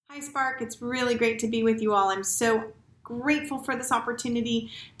Spark. It's really great to be with you all. I'm so grateful for this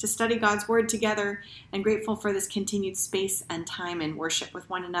opportunity to study God's Word together and grateful for this continued space and time in worship with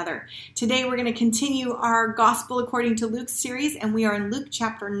one another. Today we're going to continue our Gospel According to Luke series, and we are in Luke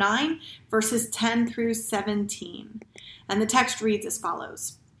chapter 9, verses 10 through 17. And the text reads as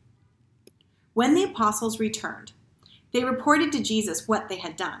follows. When the apostles returned, they reported to Jesus what they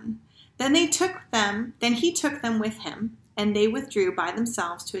had done. Then he took them with him, and they withdrew by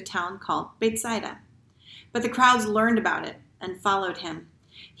themselves to a town called Bethsaida. But the crowds learned about it and followed him.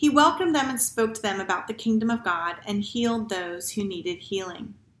 He welcomed them and spoke to them about the kingdom of God and healed those who needed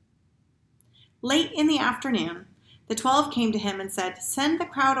healing. Late in the afternoon, the 12 came to him and said, "Send the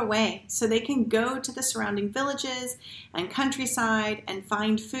crowd away so they can go to the surrounding villages and countryside and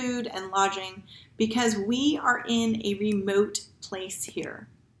find food and lodging, because we are in a remote place here."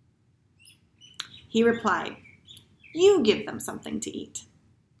 He replied, "You give them something to eat."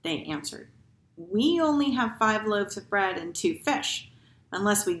 They answered, "We only have 5 loaves of bread and 2 fish,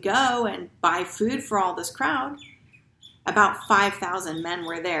 unless we go and buy food for all this crowd." About 5,000 men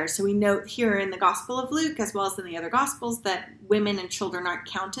were there. So we note here in the Gospel of Luke, as well as in the other Gospels, that women and children aren't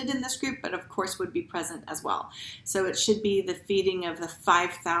counted in this group, but of course would be present as well. So it should be the feeding of the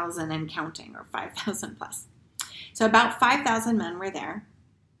 5,000 and counting, or 5,000 plus. So about 5,000 men were there.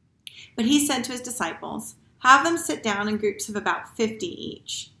 But he said to his disciples, "Have them sit down in groups of about 50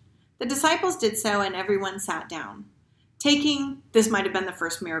 each." The disciples did so, and everyone sat down. This might have been the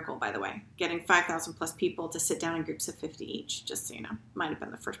first miracle, by the way, getting 5,000 plus people to sit down in groups of 50 each, just so you know, might have been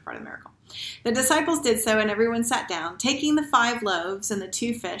the first part of the miracle. The disciples did so, and everyone sat down. Taking the 5 loaves and the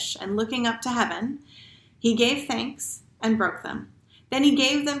 2 fish, and looking up to heaven, he gave thanks and broke them. Then he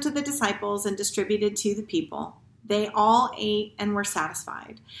gave them to the disciples and distributed to the people. They all ate and were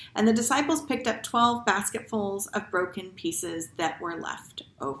satisfied. And the disciples picked up 12 basketfuls of broken pieces that were left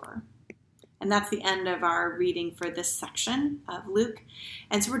over. And that's the end of our reading for this section of Luke.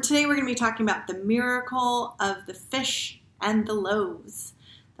 And so today we're going to be talking about the miracle of the fish and the loaves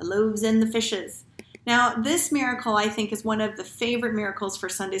and the fishes. Now, this miracle, I think, is one of the favorite miracles for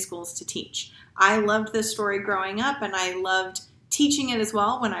Sunday schools to teach. I loved this story growing up, and I loved teaching it as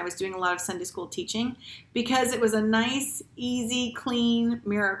well when I was doing a lot of Sunday school teaching, because it was a nice, easy, clean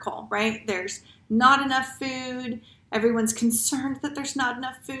miracle, right? There's not enough food. Everyone's concerned that there's not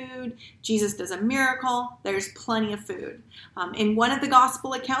enough food. Jesus does a miracle. There's plenty of food. In one of the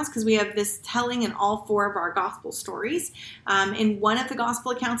gospel accounts, because we have this telling in all 4 of our gospel stories, in one of the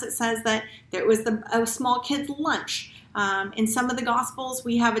gospel accounts it says that there was a small kid's lunch. In some of the Gospels,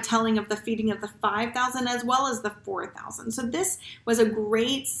 we have a telling of the feeding of the 5,000 as well as the 4,000. So this was a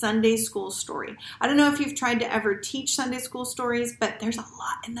great Sunday school story. I don't know if you've tried to ever teach Sunday school stories, but there's a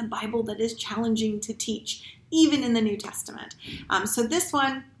lot in the Bible that is challenging to teach, even in the New Testament. So this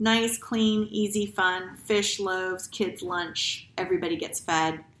one, nice, clean, easy, fun, fish, loaves, kids' lunch, everybody gets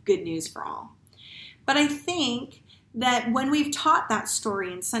fed, good news for all. But I think that when we've taught that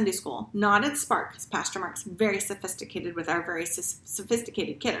story in Sunday school, not at Spark, because Pastor Mark's very sophisticated with our very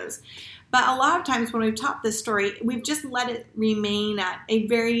sophisticated kiddos, but a lot of times when we've taught this story, we've just let it remain at a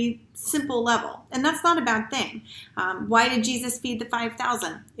very simple level. And that's not a bad thing. Why did Jesus feed the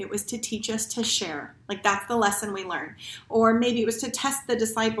 5,000? It was to teach us to share. Like, that's the lesson we learn. Or maybe it was to test the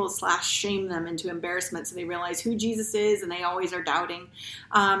disciples / shame them into embarrassment so they realize who Jesus is and they always are doubting.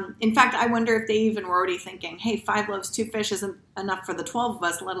 In fact, I wonder if they even were already thinking, hey, 5 loaves, 2 fish isn't enough for the 12 of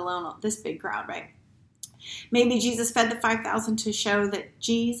us, let alone this big crowd, right? Maybe Jesus fed the 5,000 to show that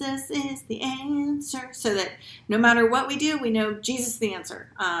Jesus is the answer, so that no matter what we do, we know Jesus is the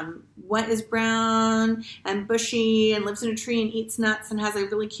answer. What is brown and bushy and lives in a tree and eats nuts and has a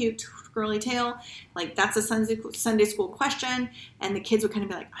really cute curly tail? Like, that's a Sunday school question, and the kids would kind of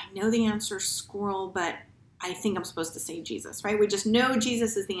be like, I know the answer, squirrel, but I think I'm supposed to say Jesus, right? We just know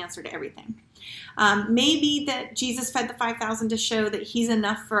Jesus is the answer to everything. Maybe that Jesus fed the 5,000 to show that he's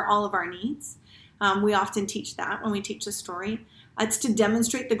enough for all of our needs. We often teach that when we teach the story. It's to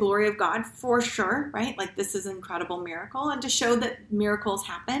demonstrate the glory of God, for sure, right? Like, this is an incredible miracle, and to show that miracles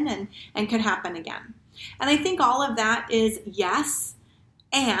happen and could happen again. And I think all of that is yes,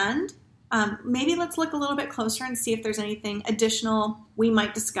 and maybe let's look a little bit closer and see if there's anything additional we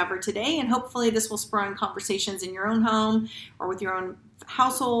might discover today, and hopefully this will spur on conversations in your own home or with your own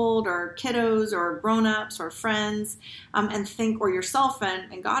household or kiddos or grown-ups or friends, and think, or yourself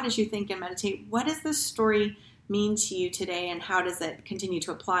and God, as you think and meditate, what does this story mean to you today, and how does it continue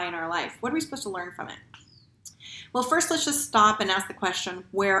to apply in our life? What are we supposed to learn from it? Well, first let's just stop and ask the question,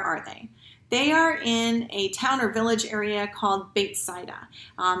 where are they? They are in a town or village area called Beit Saida.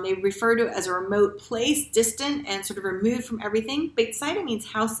 They refer to it as a remote place, distant and sort of removed from everything. Beit Saida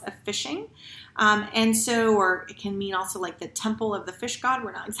means house of fishing. Or it can mean also like the temple of the fish god.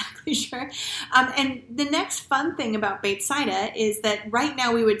 We're not exactly sure. And the next fun thing about Beit Saida is that right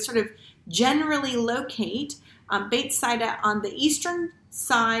now we would sort of generally locate Beit Saida on the eastern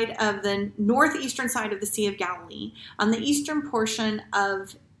side of the northeastern side of the Sea of Galilee, on the eastern portion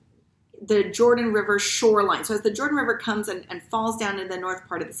of the Jordan River shoreline. So as the Jordan River comes and falls down into the north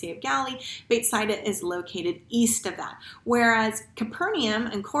part of the Sea of Galilee, Beit Saida is located east of that. Whereas Capernaum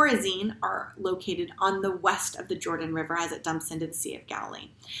and Chorazin are located on the west of the Jordan River as it dumps into the Sea of Galilee.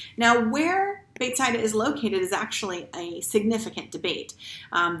 Now, where Beit Saida is located is actually a significant debate.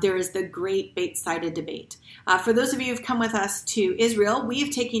 There is the Great Beit Saida debate. For those of you who've come with us to Israel,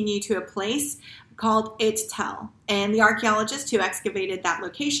 we've taken you to a place called Et Tel. And the archaeologists who excavated that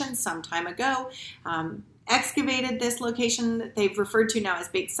location some time ago excavated this location that they've referred to now as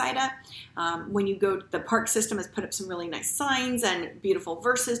Beit Saida. When you go, the park system has put up some really nice signs and beautiful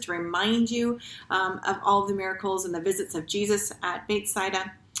verses to remind you of all of the miracles and the visits of Jesus at Beit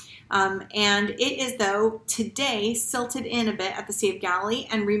Saida. And it is, though, today silted in a bit at the Sea of Galilee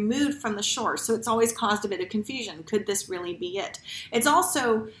and removed from the shore. So it's always caused a bit of confusion. Could this really be it? It's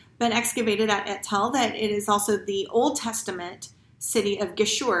also been excavated at Et Tel that it is also the Old Testament city of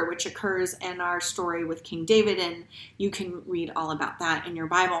Geshur, which occurs in our story with King David, and you can read all about that in your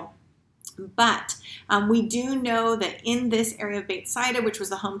Bible. But we do know that in this area of Beit Saida, which was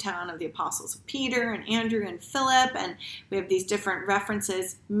the hometown of the apostles of Peter and Andrew and Philip, and we have these different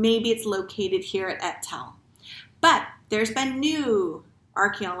references, maybe it's located here at Et Tel. But there's been new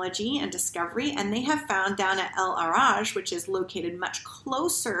archaeology and discovery, and they have found down at El Araj, which is located much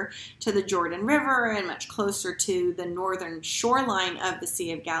closer to the Jordan River and much closer to the northern shoreline of the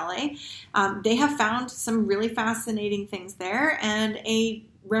Sea of Galilee. They have found some really fascinating things there, and a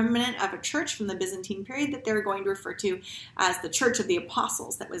remnant of a church from the Byzantine period that they're going to refer to as the Church of the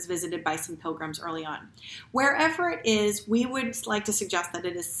Apostles that was visited by some pilgrims early on. Wherever it is, we would like to suggest that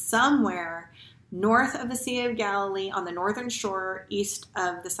it is somewhere north of the Sea of Galilee on the northern shore, east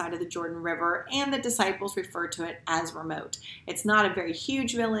of the side of the Jordan River, and the disciples refer to it as remote. It's not a very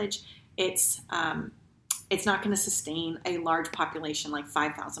huge village. It's not going to sustain a large population like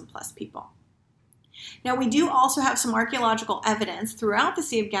 5,000 plus people. Now, we do also have some archaeological evidence throughout the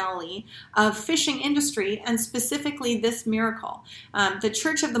Sea of Galilee of fishing industry, and specifically this miracle. The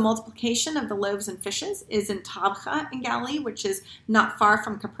Church of the Multiplication of the Loaves and Fishes is in Tabcha in Galilee, which is not far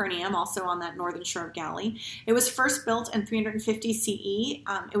from Capernaum, also on that northern shore of Galilee. It was first built in 350 CE.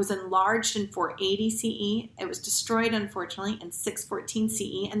 It was enlarged in 480 CE. It was destroyed, unfortunately, in 614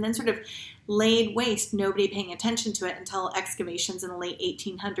 CE, and then sort of laid waste, nobody paying attention to it until excavations in the late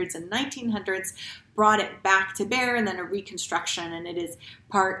 1800s and 1900s brought it back to bear, and then a reconstruction, and it is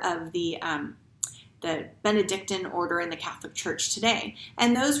part of the Benedictine order in the Catholic Church today.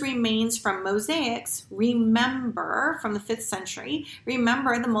 And those remains from mosaics remember, from the 5th century,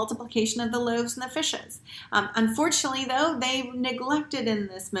 remember the multiplication of the loaves and the fishes. Unfortunately, though, they neglected in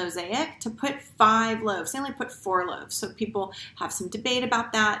this mosaic to put 5 loaves. They only put 4 loaves. So people have some debate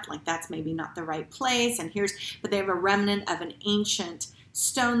about that, like that's maybe not the right place. But they have a remnant of an ancient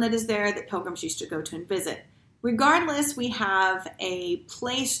stone that is there that pilgrims used to go to and visit. Regardless, we have a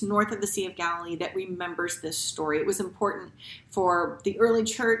place north of the Sea of Galilee that remembers this story. It was important for the early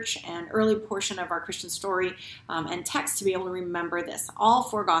church and early portion of our Christian story and text to be able to remember this. All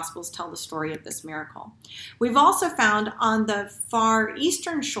 4 Gospels tell the story of this miracle. We've also found on the far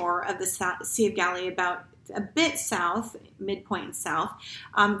eastern shore of the Sea of Galilee, about a bit south, midpoint south,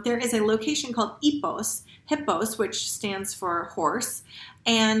 there is a location called Hippos, which stands for horse.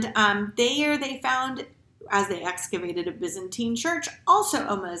 And there they found, as they excavated a Byzantine church, also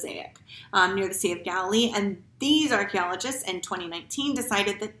a mosaic near the Sea of Galilee. And these archaeologists in 2019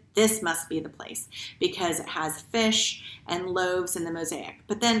 decided that this must be the place because it has fish and loaves in the mosaic.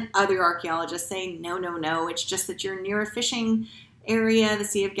 But then other archaeologists say, no, it's just that you're near a fishing area. The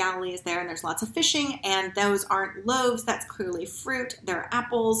Sea of Galilee is there and there's lots of fishing, and those aren't loaves. That's clearly fruit. They're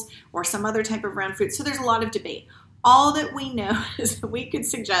apples or some other type of round fruit. So there's a lot of debate. All that we know is that we could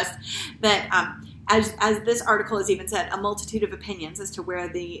suggest that as this article has even said, a multitude of opinions as to where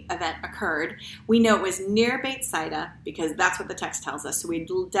the event occurred. We know it was near Bethsaida because that's what the text tells us. So we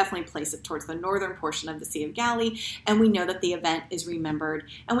definitely place it towards the northern portion of the Sea of Galilee. And we know that the event is remembered.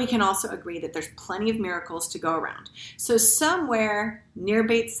 And we can also agree that there's plenty of miracles to go around. So somewhere near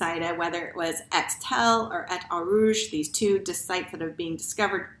Bethsaida, whether it was Et Tel or Et Arush, these two sites that are being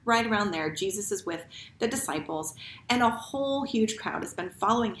discovered right around there, Jesus is with the disciples, and a whole huge crowd has been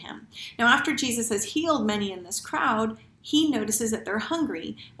following him. Now, after Jesus has healed many in this crowd, he notices that they're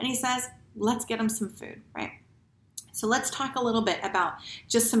hungry, and he says, let's get them some food, right? So let's talk a little bit about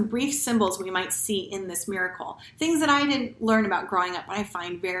just some brief symbols we might see in this miracle, things that I didn't learn about growing up, but I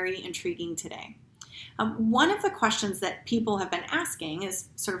find very intriguing today. One of the questions that people have been asking is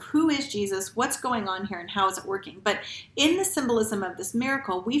sort of, who is Jesus? What's going on here and how is it working? But in the symbolism of this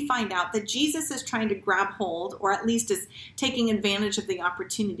miracle, we find out that Jesus is trying to grab hold, or at least is taking advantage of the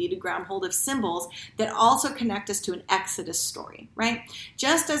opportunity to grab hold of symbols that also connect us to an Exodus story, right?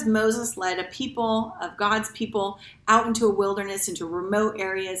 Just as Moses led a people of God's people out into a wilderness, into remote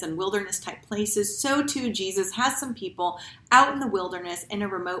areas and wilderness type places, so too Jesus has some people out in the wilderness in a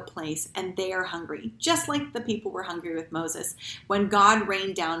remote place, and they are hungry, just like the people were hungry with Moses. When God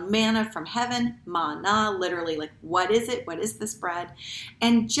rained down manna from heaven, manna, literally like, what is it? What is this bread?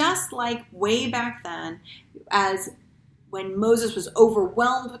 And just like way back then, as when Moses was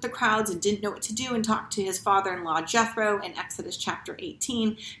overwhelmed with the crowds and didn't know what to do and talked to his father-in-law Jethro in Exodus chapter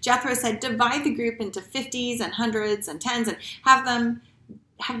 18, Jethro said, divide the group into 50s and 100s and 10s and have them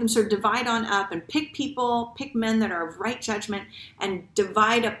sort of divide on up and pick men that are of right judgment and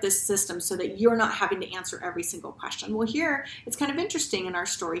divide up this system so that you're not having to answer every single question. Well, here, it's kind of interesting in our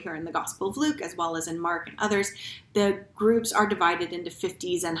story here in the Gospel of Luke, as well as in Mark and others, the groups are divided into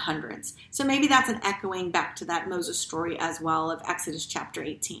 50s and 100s. So maybe that's an echoing back to that Moses story as well of Exodus chapter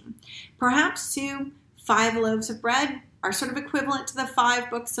 18. Perhaps too, 5 loaves of bread are sort of equivalent to the 5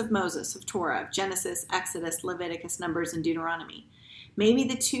 books of Moses, of Torah, of Genesis, Exodus, Leviticus, Numbers, and Deuteronomy. Maybe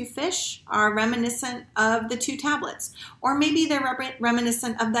the 2 fish are reminiscent of the 2 tablets, or maybe they're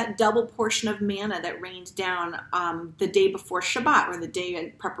reminiscent of that double portion of manna that rained down the day before Shabbat, or the day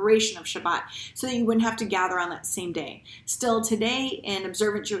in preparation of Shabbat, so that you wouldn't have to gather on that same day. Still today, in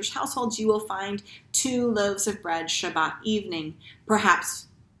observant Jewish households, you will find 2 loaves of bread Shabbat evening, perhaps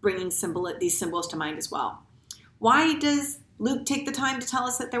bringing these symbols to mind as well. Why does Luke take the time to tell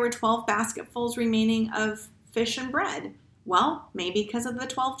us that there were 12 basketfuls remaining of fish and bread? Well, maybe because of the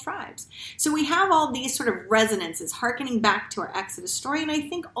 12 tribes. So we have all these sort of resonances hearkening back to our Exodus story. And I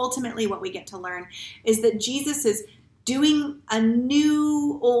think ultimately what we get to learn is that Jesus is doing a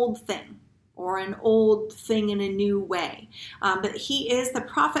new old thing, or an old thing in a new way. But he is the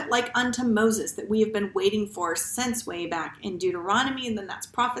prophet like unto Moses that we have been waiting for since way back in Deuteronomy, and then that's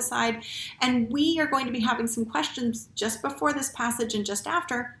prophesied. And we are going to be having some questions just before this passage and just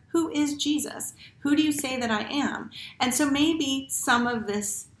after. Who is Jesus? Who do you say that I am? And so maybe some of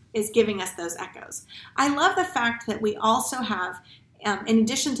this is giving us those echoes. I love the fact that we also have, in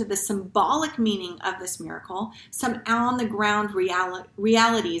addition to the symbolic meaning of this miracle, some on-the-ground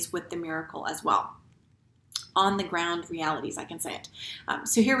realities with the miracle as well. On-the-ground realities, I can say it.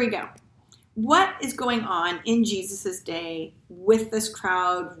 So here we go. What is going on in Jesus' day with this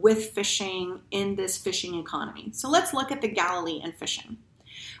crowd, with fishing, in this fishing economy? So let's look at the Galilee and fishing.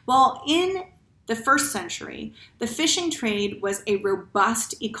 Well, in the first century, the fishing trade was a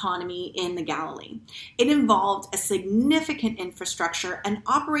robust economy in the Galilee. It involved a significant infrastructure and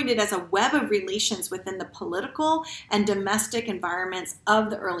operated as a web of relations within the political and domestic environments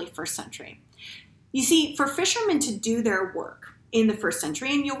of the early first century. You see, for fishermen to do their work in the first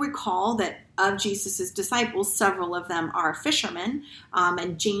century, and you'll recall that of Jesus' disciples, several of them are fishermen,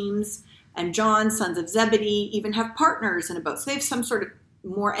 and James and John, sons of Zebedee, even have partners in a boat. So they have some sort of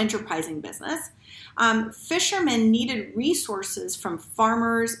more enterprising business. Fishermen needed resources from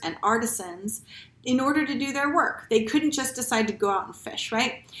farmers and artisans in order to do their work. They couldn't just decide to go out and fish,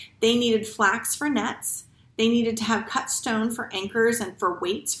 right? They needed flax for nets. They needed to have cut stone for anchors and for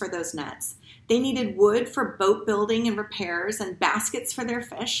weights for those nets. They needed wood for boat building and repairs and baskets for their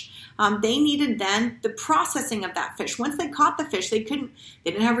fish. They needed then the processing of that fish. Once they caught the fish, they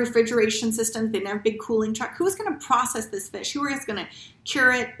didn't have refrigeration systems. They didn't have a big cooling truck. Who was going to process this fish? Who was going to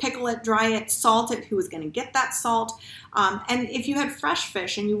cure it, pickle it, dry it, salt it? Who was going to get that salt? And if you had fresh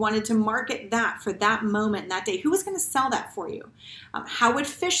fish and you wanted to market that for that moment, that day, who was going to sell that for you? How would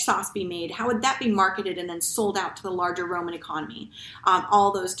fish sauce be made? How would that be marketed and then sold out to the larger Roman economy?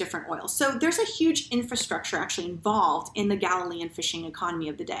 All those different oils. So there's a huge infrastructure actually involved in the Galilean fishing economy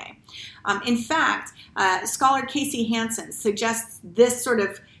of the day. In fact, scholar Casey Hansen suggests this sort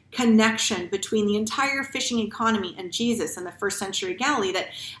of connection between the entire fishing economy and Jesus in the first century Galilee, that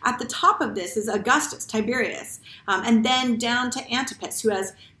at the top of this is Augustus, Tiberius, and then down to Antipas, who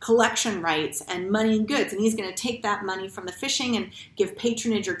has collection rights and money and goods, and he's going to take that money from the fishing and give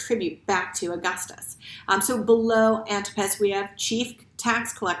patronage or tribute back to Augustus. So below Antipas, we have chief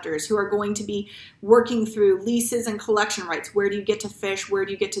tax collectors who are going to be working through leases and collection rights. Where do you get to fish? Where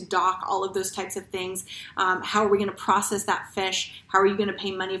do you get to dock? All of those types of things. How are we going to process that fish? How are you going to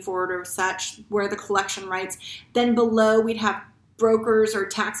pay money for it or such? Where are the collection rights? Then below, we'd have brokers or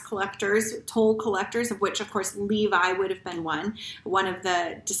tax collectors, toll collectors, of which, of course, Levi would have been one of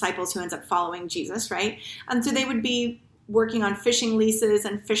the disciples who ends up following Jesus, right? And so they would be working on fishing leases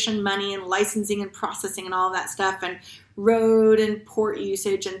and fishing money and licensing and processing and all of that stuff, and road and port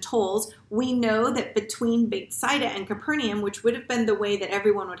usage and tolls. We know that between Bethsaida and Capernaum, which would have been the way that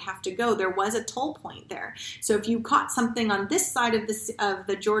everyone would have to go, there was a toll point there. So if you caught something on this side of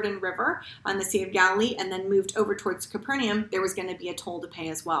the Jordan River on the Sea of Galilee and then moved over towards Capernaum, there was going to be a toll to pay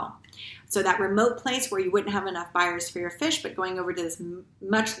as well. So that remote place where you wouldn't have enough buyers for your fish, but going over to this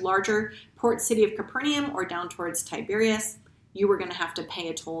much larger port city of Capernaum or down towards Tiberias, you were going to have to pay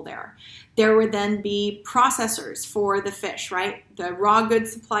a toll there. There would then be processors for the fish, right? The raw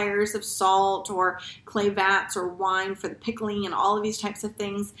goods suppliers of salt or clay vats or wine for the pickling and all of these types of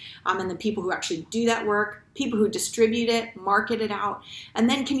things. And the people who actually do that work, people who distribute it, market it out. And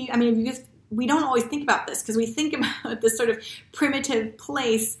then we don't always think about this because we think about this sort of primitive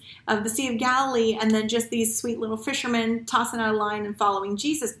place of the Sea of Galilee and then just these sweet little fishermen tossing out a line and following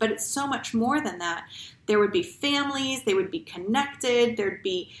Jesus. But it's so much more than that. There would be families, they would be connected, there'd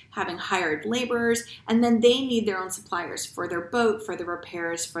be having hired laborers, and then they need their own suppliers for their boat, for the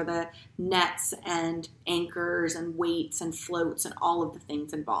repairs, for the nets and anchors and weights and floats and all of the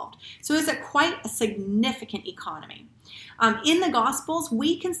things involved. So it's quite a significant economy. In the Gospels,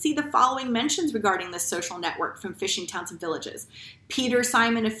 we can see the following mentions regarding this social network from fishing towns and villages. Peter,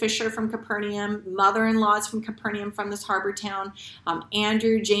 Simon, a fisher from Capernaum, mother-in-laws from Capernaum from this harbor town.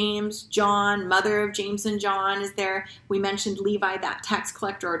 Andrew, James, John, mother of James and John is there. We mentioned Levi, that tax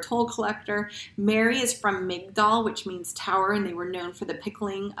collector or toll collector. Mary is from Migdal, which means tower, and they were known for the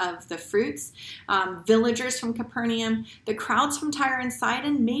pickling of the fruits. Villagers from Capernaum. The crowds from Tyre and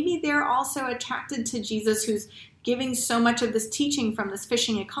Sidon, maybe they're also attracted to Jesus, who's giving so much of this teaching from this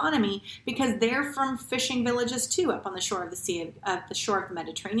fishing economy because they're from fishing villages too, up on the shore of the shore of the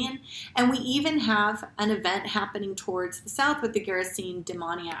Mediterranean. And we even have an event happening towards the south with the Gerasene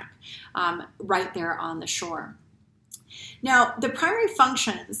demoniac right there on the shore. Now, the primary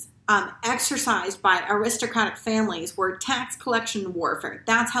functions exercised by aristocratic families were tax collection warfare.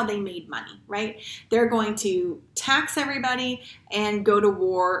 That's how they made money, right? They're going to tax everybody and go to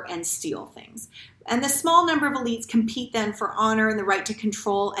war and steal things. And the small number of elites compete then for honor and the right to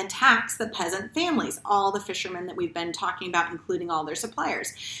control and tax the peasant families, all the fishermen that we've been talking about, including all their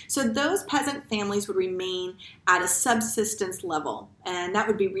suppliers. So those peasant families would remain at a subsistence level, and that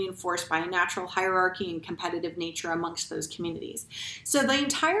would be reinforced by a natural hierarchy and competitive nature amongst those communities. So the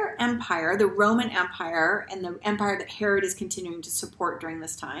entire empire, the Roman Empire, and the empire that Herod is continuing to support during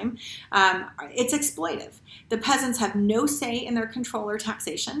this time, it's exploitive. The peasants have no say in their control or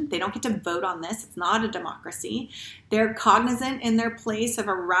taxation. They don't get to vote on this. It's not a democracy. They're cognizant in their place of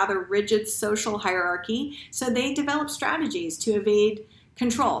a rather rigid social hierarchy, so they develop strategies to evade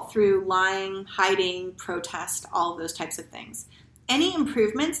control through lying, hiding, protest, all of those types of things. Any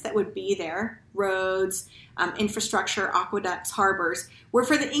improvements that would be there, roads, infrastructure, aqueducts, harbors, were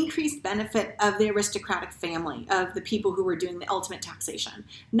for the increased benefit of the aristocratic family, of the people who were doing the ultimate taxation,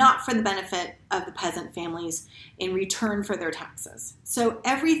 not for the benefit of the peasant families in return for their taxes. So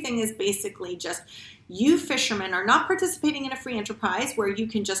everything is basically just, you fishermen are not participating in a free enterprise where you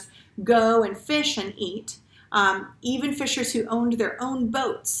can just go and fish and eat. Even fishers who owned their own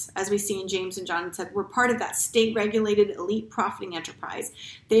boats, as we see in James and John said, were part of that state-regulated elite profiting enterprise.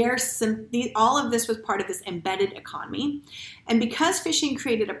 All of this was part of this embedded economy. And because fishing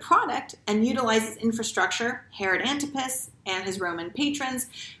created a product and utilizes infrastructure, Herod Antipas and his Roman patrons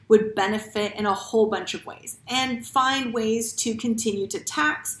would benefit in a whole bunch of ways and find ways to continue to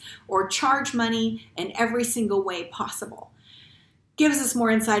tax or charge money in every single way possible. Gives us more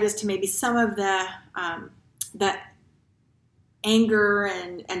insight as to maybe some of the anger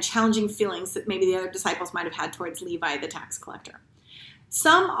and challenging feelings that maybe the other disciples might have had towards Levi, the tax collector.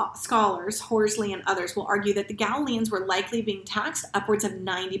 Some scholars, Horsley and others, will argue that the Galileans were likely being taxed upwards of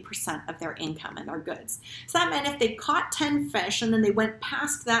 90% of their income and their goods. So that meant if they caught 10 fish and then they went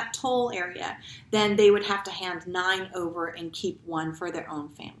past that toll area, then they would have to hand 9 over and keep 1 for their own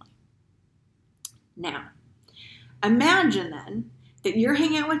family. Now, imagine then that you're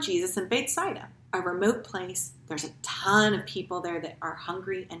hanging out with Jesus in Bethsaida, a remote place. There's a ton of people there that are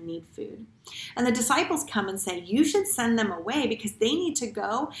hungry and need food. And the disciples come and say, you should send them away because they need to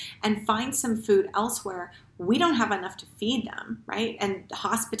go and find some food elsewhere. We don't have enough to feed them, right? And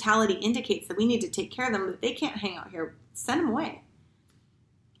hospitality indicates that we need to take care of them, but they can't hang out here. Send them away.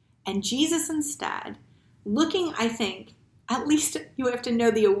 And Jesus instead, looking, I think, at least you have to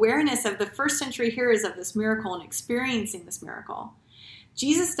know the awareness of the first century hearers of this miracle and experiencing this miracle.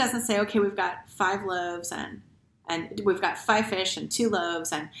 Jesus doesn't say, okay, we've got 5 loaves and we've got 5 fish and 2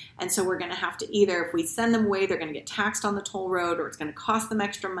 loaves. And so we're going to have to either, if we send them away, they're going to get taxed on the toll road, or it's going to cost them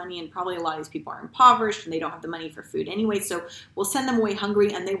extra money. And probably a lot of these people are impoverished and they don't have the money for food anyway. So we'll send them away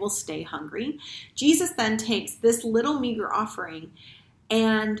hungry and they will stay hungry. Jesus then takes this little meager offering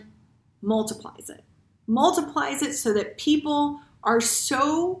and multiplies it. Multiplies it so that people are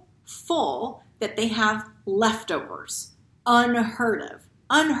so full that they have leftovers. Unheard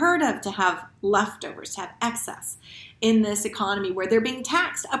of to have leftovers, to have excess in this economy where they're being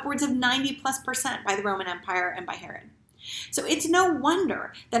taxed upwards of 90+% by the Roman Empire and by Herod. So it's no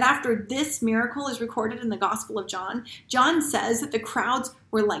wonder that after this miracle is recorded in the Gospel of John, John says that the crowds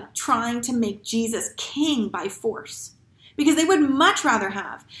were like trying to make Jesus king by force, because they would much rather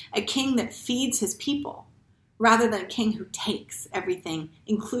have a king that feeds his people rather than a king who takes everything,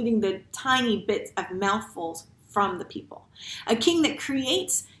 including the tiny bits of mouthfuls from the people. A king that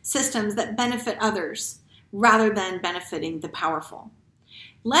creates systems that benefit others rather than benefiting the powerful.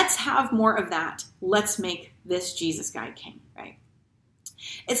 Let's have more of that. Let's make this Jesus guy king, right?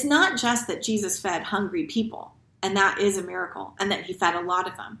 It's not just that Jesus fed hungry people, and that is a miracle, and that he fed a lot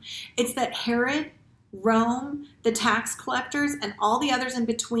of them. It's that Herod, Rome, the tax collectors, and all the others in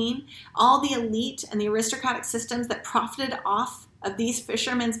between, all the elite and the aristocratic systems that profited off of these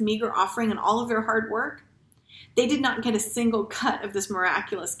fishermen's meager offering and all of their hard work, they did not get a single cut of this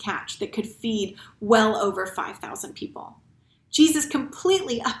miraculous catch that could feed well over 5,000 people. Jesus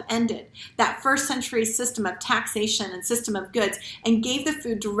completely upended that first century system of taxation and system of goods and gave the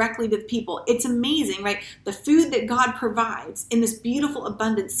food directly to the people. It's amazing, right? The food that God provides in this beautiful,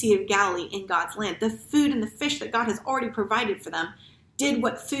 abundant Sea of Galilee in God's land, the food and the fish that God has already provided for them, did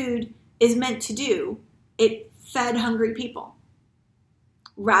what food is meant to do. It fed hungry people,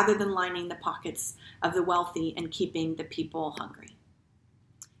 rather than lining the pockets of the wealthy and keeping the people hungry.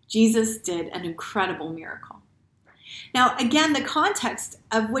 Jesus did an incredible miracle. Now, again, the context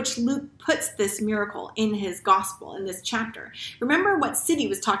of which Luke puts this miracle in his gospel, in this chapter. Remember what Cindy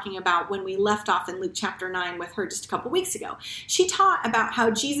was talking about when we left off in Luke chapter 9 with her just a couple weeks ago. She taught about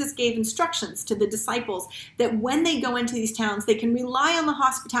how Jesus gave instructions to the disciples that when they go into these towns, they can rely on the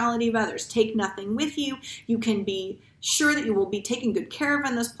hospitality of others. Take nothing with you. You can be sure that you will be taken good care of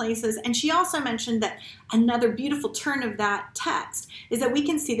in those places. And she also mentioned that another beautiful turn of that text is that we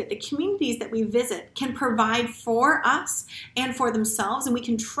can see that the communities that we visit can provide for us and for themselves, and we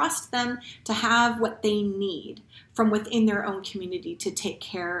can trust them to have what they need from within their own community to take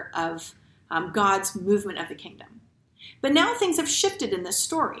care of God's movement of the kingdom. But now things have shifted in this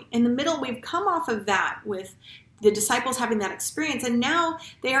story. In the middle, we've come off of that with the disciples having that experience, and now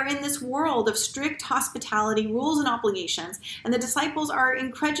they are in this world of strict hospitality, rules and obligations, and the disciples are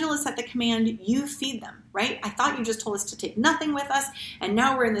incredulous at the command, you feed them, right? I thought you just told us to take nothing with us, and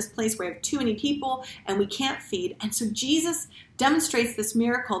now we're in this place where we have too many people, and we can't feed. And so Jesus demonstrates this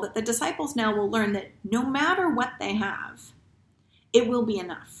miracle that the disciples now will learn that no matter what they have, it will be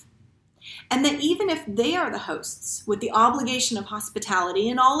enough. And that even if they are the hosts with the obligation of hospitality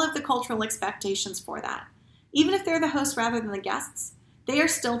and all of the cultural expectations for that, even if they're the hosts rather than the guests, they are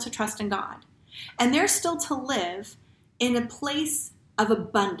still to trust in God. And they're still to live in a place of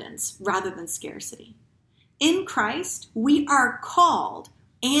abundance rather than scarcity. In Christ, we are called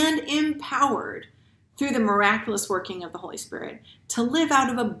and empowered through the miraculous working of the Holy Spirit to live out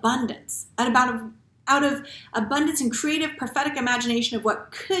of abundance, out of abundance and creative prophetic imagination of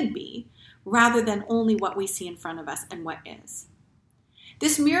what could be rather than only what we see in front of us and what is.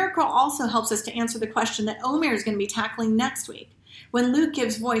 This miracle also helps us to answer the question that Omer is going to be tackling next week, when Luke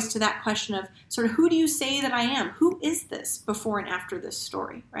gives voice to that question of sort of, who do you say that I am? Who is this before and after this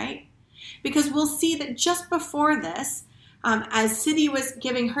story, right? Because we'll see that just before this, as Cindy was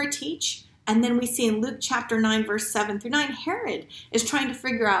giving her teach, and then we see in Luke chapter 9, verse 7 through 9, Herod is trying to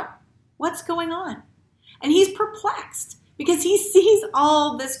figure out what's going on. And he's perplexed, because he sees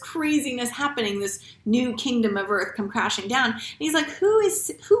all this craziness happening, this new kingdom of earth come crashing down. And he's like, who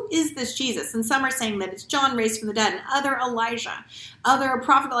is this Jesus? And some are saying that it's John raised from the dead, and other Elijah, other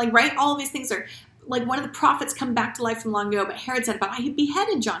prophet, like, right? All of these things are, like one of the prophets come back to life from long ago, but Herod said, but I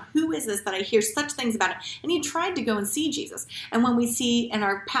beheaded John. Who is this that I hear such things about him? And he tried to go and see Jesus. And when we see in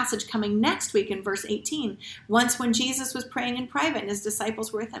our passage coming next week in verse 18, once when Jesus was praying in private and his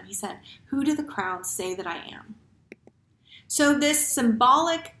disciples were with him, he said, who do the crowds say that I am? So this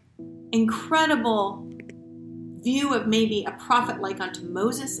symbolic, incredible view of maybe a prophet like unto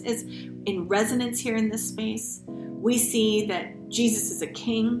Moses is in resonance here in this space. We see that Jesus is a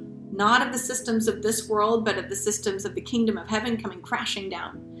king, not of the systems of this world, but of the systems of the kingdom of heaven coming crashing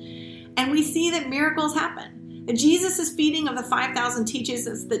down. And we see that miracles happen. That Jesus' feeding of the 5,000 teaches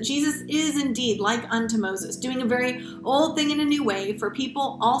us that Jesus is indeed like unto Moses, doing a very old thing in a new way for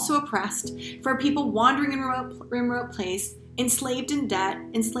people also oppressed, for people wandering in a remote place, enslaved in debt,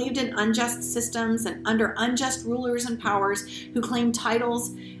 enslaved in unjust systems and under unjust rulers and powers who claim titles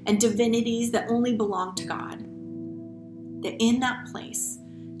and divinities that only belong to God. That in that place,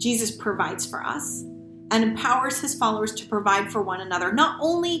 Jesus provides for us and empowers his followers to provide for one another, not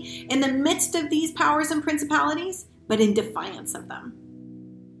only in the midst of these powers and principalities, but in defiance of them.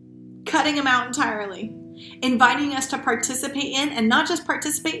 Cutting them out entirely, inviting us to participate in, and not just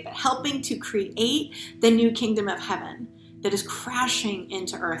participate, but helping to create the new kingdom of heaven that is crashing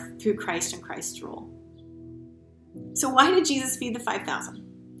into earth through Christ and Christ's rule. So why did Jesus feed the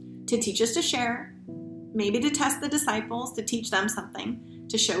 5,000? To teach us to share, maybe to test the disciples, to teach them something,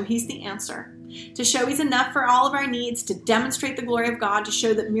 to show he's the answer, to show he's enough for all of our needs, to demonstrate the glory of God, to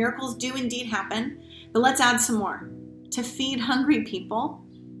show that miracles do indeed happen. But let's add some more. To feed hungry people,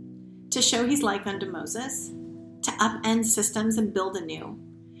 to show he's like unto Moses, to upend systems and build anew,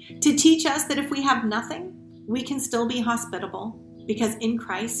 to teach us that if we have nothing, we can still be hospitable, because in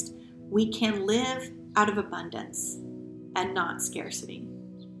Christ, we can live out of abundance and not scarcity.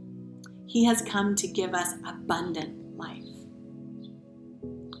 He has come to give us abundant life.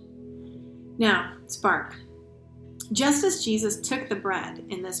 Now, Spark, just as Jesus took the bread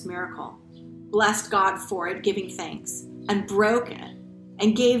in this miracle, blessed God for it, giving thanks, and broke it,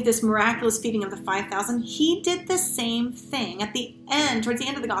 and gave this miraculous feeding of the 5,000, he did the same thing at the end, towards the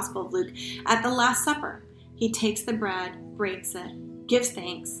end of the Gospel of Luke, at the Last Supper. He takes the bread, breaks it, gives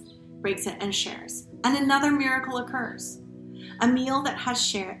thanks, breaks it, and shares. And another miracle occurs. A meal that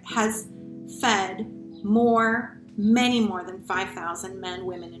has fed many more than 5,000 men,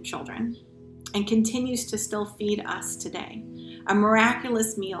 women, and children, and continues to still feed us today. A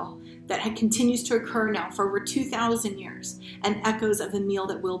miraculous meal that continues to occur now for over 2,000 years, and echoes of the meal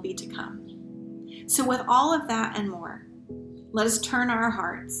that will be to come. So with all of that and more, let us turn our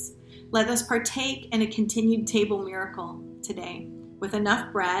hearts. Let us partake in a continued table miracle today with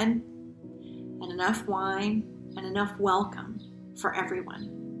enough bread and enough wine and enough welcome for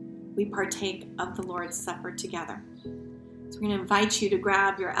everyone. We partake of the Lord's Supper together. So we're going to invite you to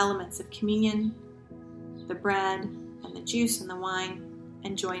grab your elements of communion, the bread and the juice and the wine,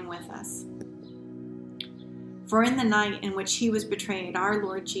 and join with us. For in the night in which he was betrayed, our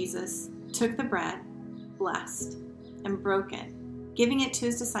Lord Jesus took the bread, blessed, and broke it, giving it to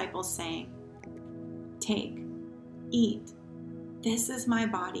his disciples, saying, "Take, eat. This is my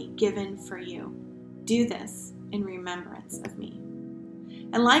body given for you. Do this in remembrance of me."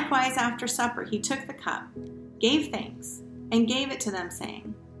 And likewise, after supper, he took the cup, gave thanks, and gave it to them,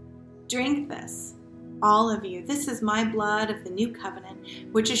 saying, "Drink this, all of you. This is my blood of the new covenant,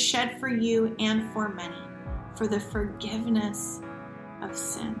 which is shed for you and for many, for the forgiveness of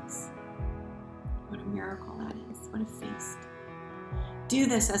sins." What a miracle that is. What a feast. Do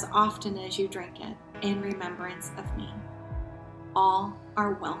this as often as you drink it in remembrance of me. All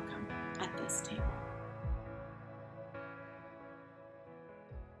are welcome at this table.